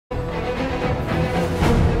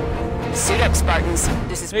Suit up, Spartans.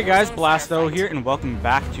 This is Hey guys, Warzone Blasto Firefight. here, and welcome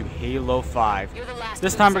back to Halo 5.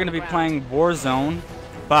 This time we're going to be playing Warzone,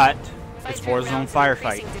 but it's Warzone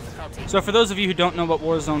Firefight. So for those of you who don't know what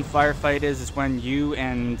Warzone Firefight is, it's when you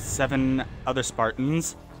and 7 other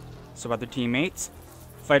Spartans, so other teammates,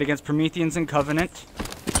 fight against Prometheans and Covenant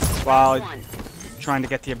while trying to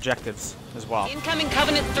get the objectives as well. Incoming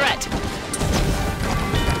Covenant threat.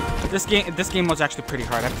 This game was actually pretty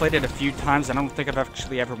hard. I played it a few times, and I don't think I've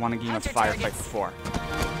actually ever won a game of Firefight before.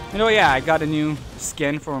 You know, yeah, I got a new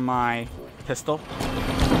skin for my pistol.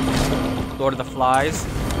 Lord of the Flies.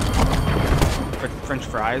 French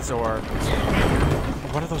fries, or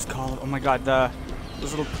what are those called? Oh my god,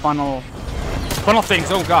 those little funnel things.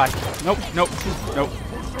 Oh god. Nope, nope, nope.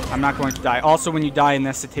 I'm not going to die. Also, when you die in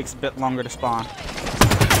this, it takes a bit longer to spawn.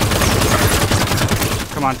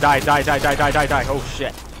 Come on, die, die, die, die, die, die, die. Oh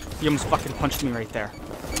shit. He almost fucking punched me right there.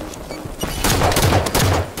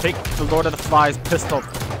 Take the Lord of the Flies pistol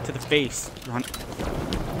to the face. Run.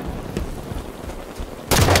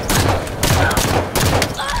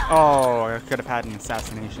 Oh, I could have had an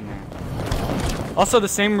assassination there. Also, the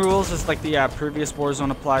same rules as like the previous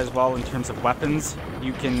Warzone apply as well in terms of weapons.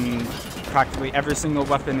 You can practically every single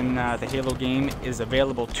weapon in the Halo game is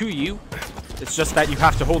available to you. It's just that you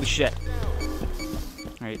have to holy shit.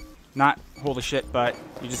 Right. Not holy shit, but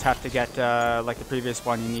you just have to get, like the previous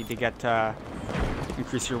one, you need to get,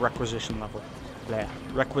 increase your requisition level. Bleh.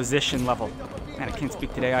 Requisition level. Man, I can't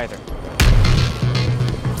speak today either.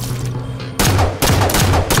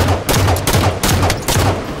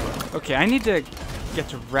 Okay, I need to get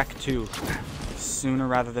to Rec 2 sooner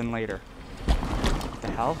rather than later. What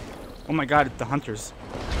the hell? Oh my god, the Hunters.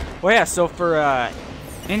 Well, yeah, so for,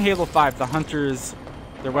 in Halo 5, the Hunters,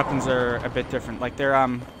 their weapons are a bit different. Like,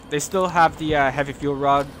 they still have the heavy fuel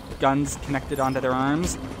rod guns connected onto their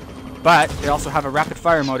arms, but they also have a rapid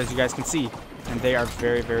fire mode, as you guys can see, and they are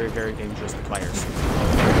very, very, very dangerous to players.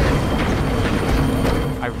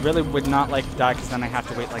 I really would not like to die, because then I have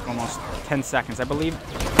to wait like almost 10 seconds. I believe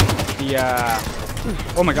the,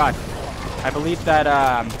 oh my god. I believe that,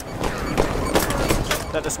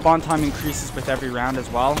 that the spawn time increases with every round as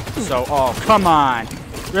well. So, oh, come on.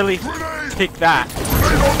 Really? Take that.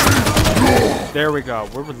 There we go.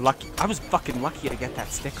 We're lucky. I was fucking lucky to get that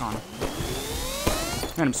stick on him.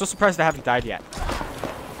 Man, I'm so surprised I haven't died yet.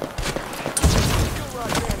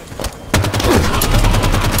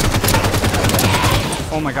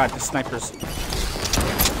 Oh my god, the snipers.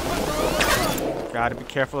 Gotta be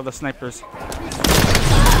careful of the snipers.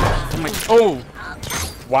 Oh!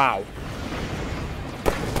 Wow.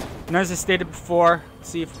 And as I stated before, let's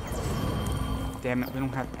see if... Damn it, we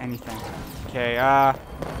don't have anything. Okay,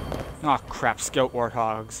 oh crap, scout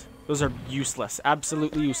warthogs. Those are useless.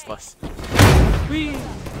 Absolutely useless. Whee!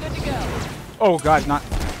 Good to go. Oh god, not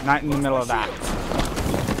in the middle of that.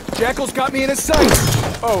 Jackal's got me in his sight!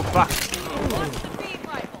 Oh fuck.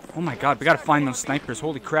 Oh my god, we gotta find those snipers.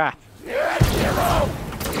 Holy crap.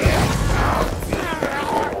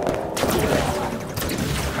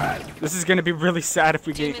 This is gonna be really sad if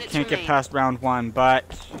we can't get past round 1, but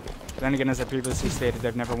then again, as I previously stated,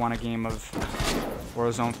 I've never won a game of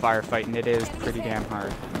Warzone Firefight, and it is pretty damn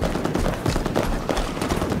hard.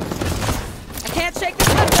 I can't shake this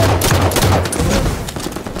up.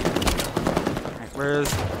 Alright, where's...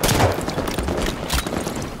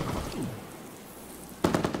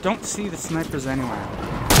 Don't see the snipers anywhere.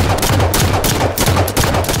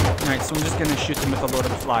 Alright, so I'm just gonna shoot them with a load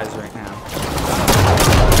of flies right now.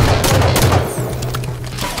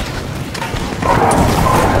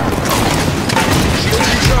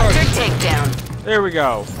 Takedown. There we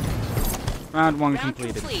go. Round 1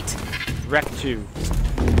 completed. Rec 2.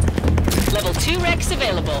 Level 2 Recs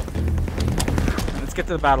available. Let's get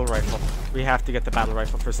to the battle rifle. We have to get the battle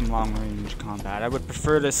rifle for some long range combat. I would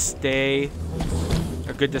prefer to stay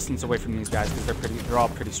a good distance away from these guys because they're all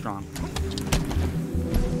pretty strong.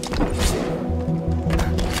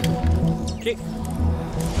 Okay.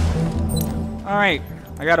 Alright.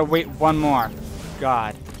 I gotta wait one more.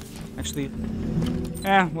 God. Actually,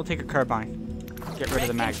 we'll take a carbine. Get rid of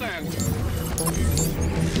the mag.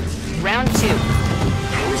 Round 2.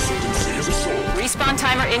 Respawn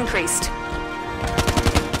timer increased.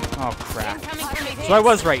 Oh crap. So I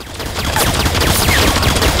was right.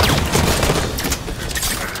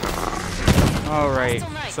 Alright.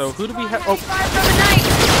 So who do we have? Oh.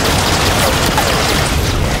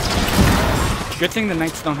 Good thing the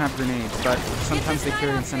Knights don't have grenades, but sometimes they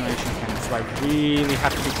carry incineration cannons, so I really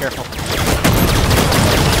have to be careful.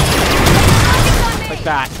 Like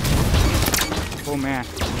that. Oh man.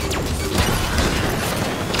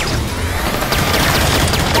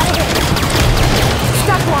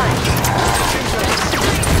 Stuck one.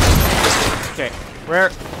 Where?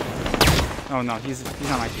 Oh no, he's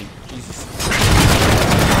on my team. Jesus.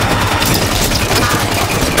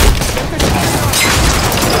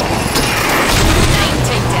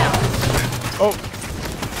 Takedown. Oh.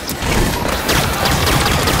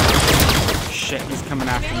 Shit, he's coming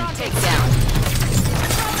after me. Takedown.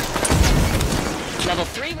 Level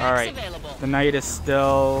 3 ranks All right. available. The knight is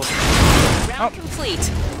still. Round complete.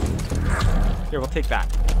 Here, we'll take that.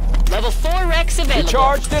 Level 4 Rex available.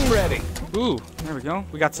 Charged and ready. Ooh, there we go.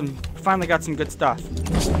 We got some. Finally got some good stuff.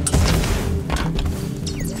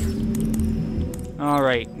 All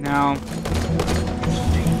right, now.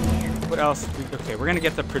 What else? Okay, we're gonna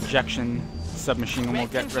get the projection submachine, and we'll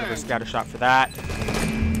get rid of the scatter shot for that.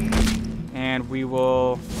 And we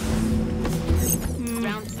will.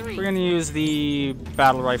 Round 3. We're gonna use the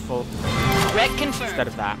battle rifle Red confirmed. instead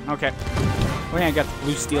of that. Okay. We're gonna get the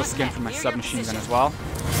blue steel skin for my submachine gun as well.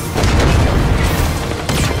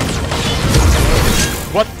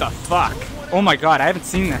 What the fuck? Oh my god, I haven't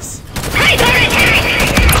seen this.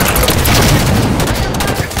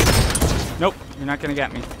 Nope, you're not gonna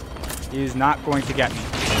get me. He's not going to get me.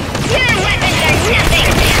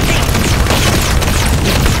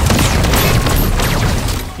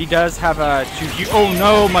 He does have a 2Q. Oh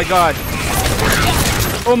no, my god.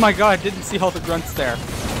 Oh my god, didn't see all the grunts there.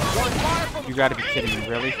 You gotta be kidding me,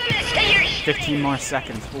 really? 15 more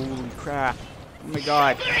seconds. Holy crap. Oh my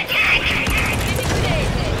god.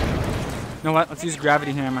 You know what? Let's use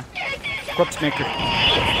gravity hammer. Corpse maker.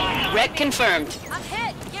 Red confirmed. I'm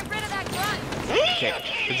hit. Get rid of that grunt. Okay.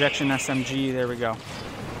 Projection SMG. There we go.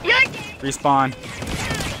 Respawn.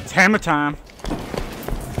 It's hammer time.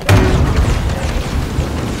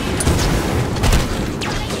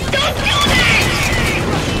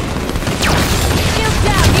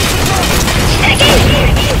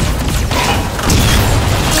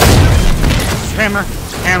 Hammer,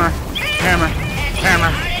 hammer, hammer, hammer,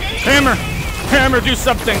 hammer, hammer, do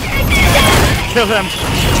something. Kill him.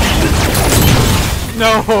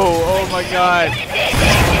 No, oh my god.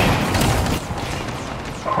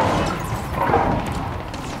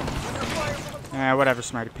 Whatever,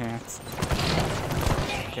 smarty pants.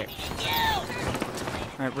 Okay.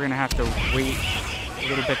 Alright, we're gonna have to wait a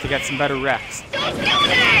little bit to get some better recs.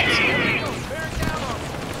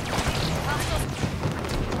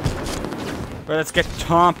 But let's get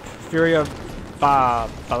Tomp, Fury of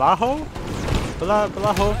Balaho?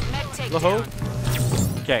 Balaho?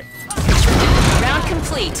 Okay. Round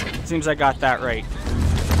complete. Seems I got that right.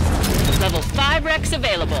 Level 5 Rex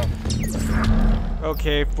available.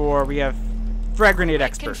 Okay, we have frag grenade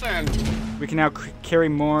expert. Confirmed. We can now carry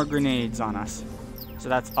more grenades on us. So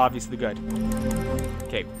that's obviously good.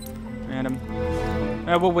 Okay. Random.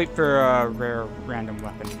 We'll wait for a rare random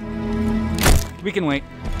weapon. We can wait.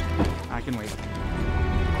 I can wait.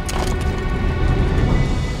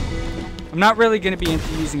 I'm not really going to be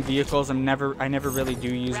into using vehicles. I never really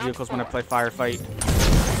do use vehicles when I play Firefight.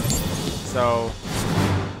 So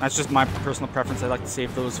that's just my personal preference. I like to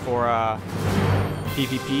save those for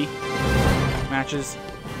PvP matches.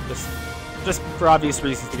 Just for obvious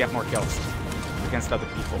reasons, to get more kills against other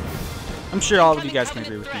people. I'm sure all of you guys can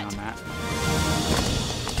agree with me on that.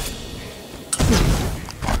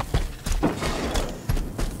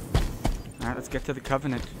 Alright, let's get to the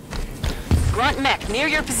Covenant. Grunt mech near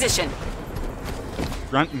your position.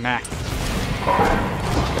 Grunt mech.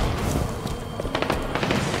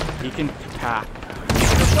 Beacon pack.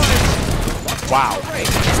 Wow.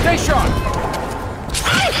 Stay sharp.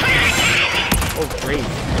 Oh, great.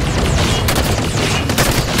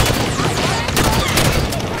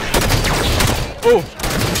 Oh!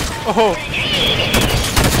 Oh!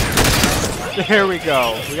 There we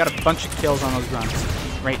go. We got a bunch of kills on those grunts.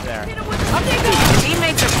 Right there.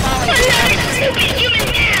 Teammates are falling.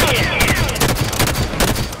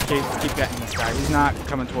 Okay, let's keep getting this guy. He's not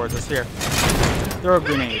coming towards us. Here. Throw a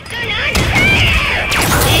grenade.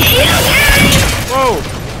 Whoa!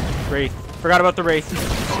 Wraith. Forgot about the Wraith.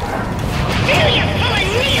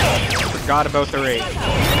 Forgot about the Wraith.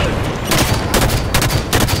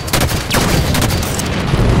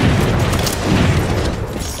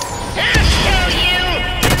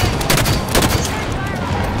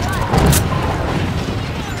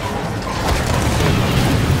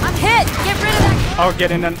 I'll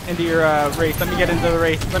get into your Wraith. Let me get into the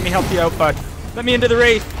Wraith. Let me help you out, bud. Let me into the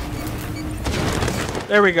Wraith.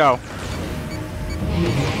 There we go.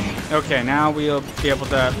 Okay, now we'll be able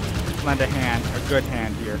to lend a hand, a good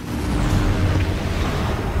hand here.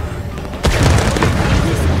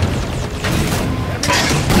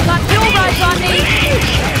 Got fuel rods on me.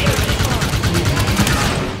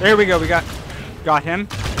 There we go. We got him.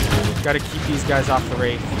 Got to keep these guys off the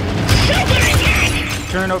Wraith.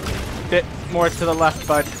 turn a bit more to the left,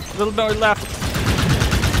 bud. A little bit more left.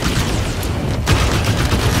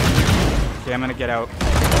 Okay, I'm gonna get out.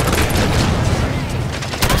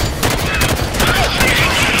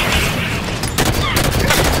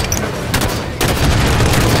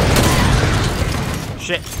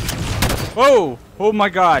 Shit. Whoa! Oh my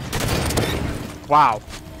god. Wow.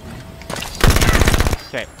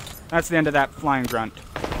 Okay, that's the end of that flying grunt.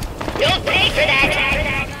 You'll pay for that!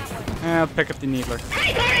 I'll pick up the needler.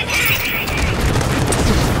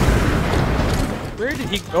 Where did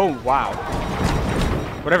he go? Oh, wow.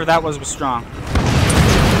 Whatever that was strong.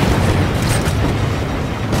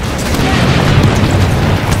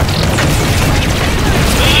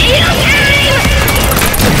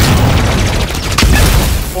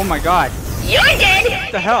 Oh my god. You're dead!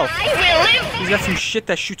 What the hell? I will live! He's got some shit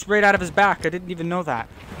that shoots right out of his back. I didn't even know that.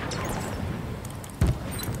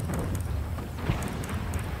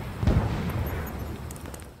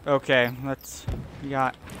 Okay, we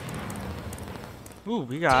got... Ooh,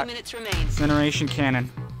 we 2 got minutes remain. incineration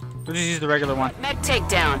cannon. We'll just use the regular one. Mech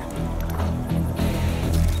takedown.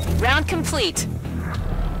 Round complete.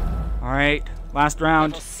 Alright, last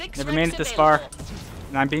round. Level 6 Never made wrecks it this far. available.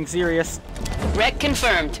 And I'm being serious. Wreck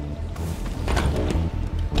confirmed.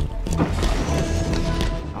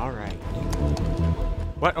 Alright.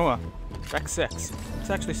 What? Oh, Rec 6. Let's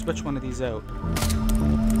actually switch one of these out.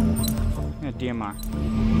 Yeah, DMR.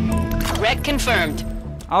 Wreck confirmed.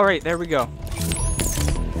 Alright, there we go.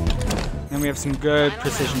 Then we have some good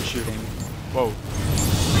precision shooting. Whoa.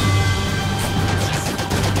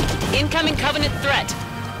 Incoming Covenant threat.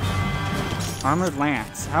 Armored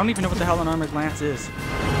Lance. I don't even know what the hell an Armored Lance is.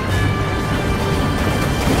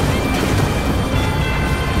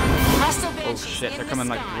 Hostile Oh Banshees shit, in they're the coming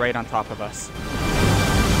like sky. right on top of us.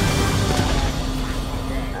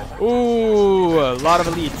 Ooh, a lot of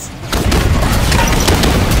elites.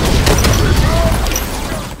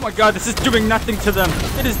 Oh my god, this is doing nothing to them.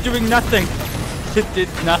 It is doing nothing. It did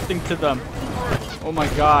nothing to them. Oh my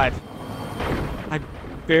god. I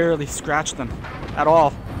barely scratched them at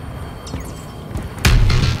all.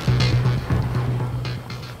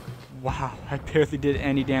 Wow, I barely did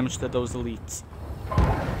any damage to those elites.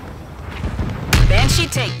 Banshee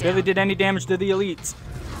takedown. Barely did any damage to the elites.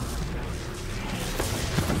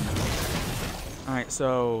 Alright,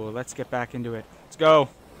 so let's get back into it. Let's go.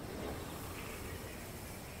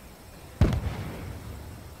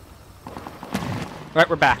 Alright,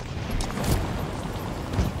 we're back.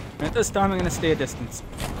 And this time I'm going to stay a distance.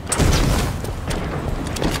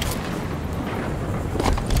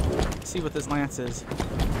 Let's see what this lance is.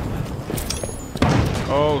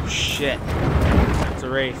 Oh shit. It's a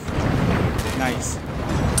wraith. Nice.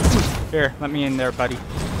 Here, let me in there, buddy.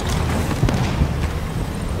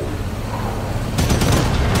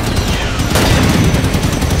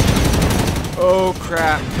 Oh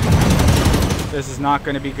crap. This is not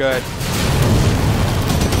going to be good.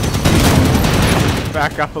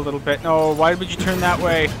 Back up a little bit. No, why would you turn that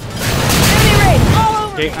way?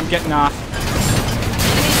 Okay, I'm getting off.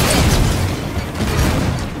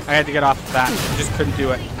 I had to get off of that. I just couldn't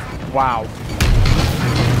do it. Wow.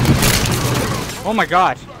 Oh my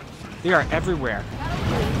god. They are everywhere.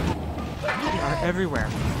 They are everywhere.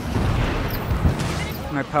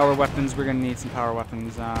 My power weapons, we're gonna need some power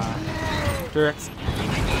weapons. Turrets.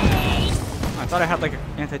 I thought I had like an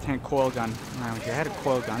anti-tank coil gun around here. I had a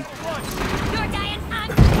coil gun.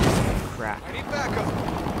 Crap.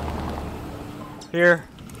 Here.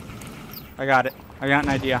 I got it. I got an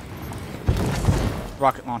idea.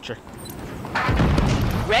 Rocket launcher.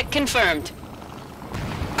 Wreck confirmed.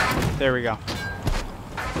 There we go.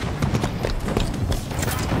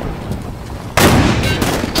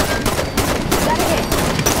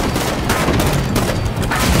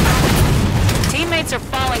 Teammates are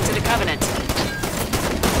falling to the Covenant.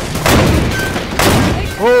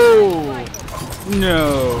 Oh!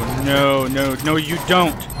 No, no, no, no, you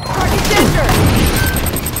don't.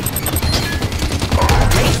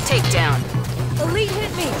 Wraith takedown. Elite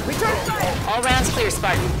hit me. Return fire. All rounds clear,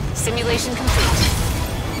 Spartan. Simulation complete.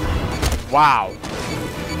 Wow.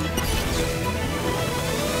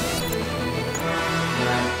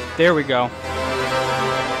 There we go.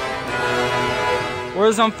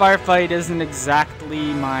 Warzone Firefight isn't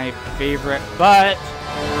exactly my favorite, but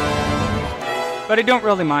I don't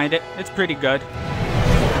really mind it. It's pretty good.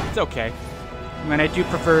 It's okay. I mean, I do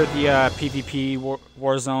prefer the PvP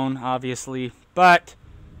Warzone, obviously, but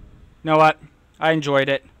you know what? I enjoyed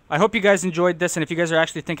it. I hope you guys enjoyed this, and if you guys are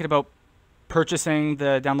actually thinking about purchasing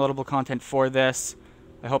the downloadable content for this,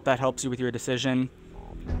 I hope that helps you with your decision.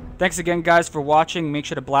 Thanks again, guys, for watching. Make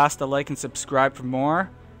sure to blast a like and subscribe for more.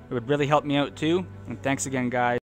 It would really help me out too. And thanks again, guys.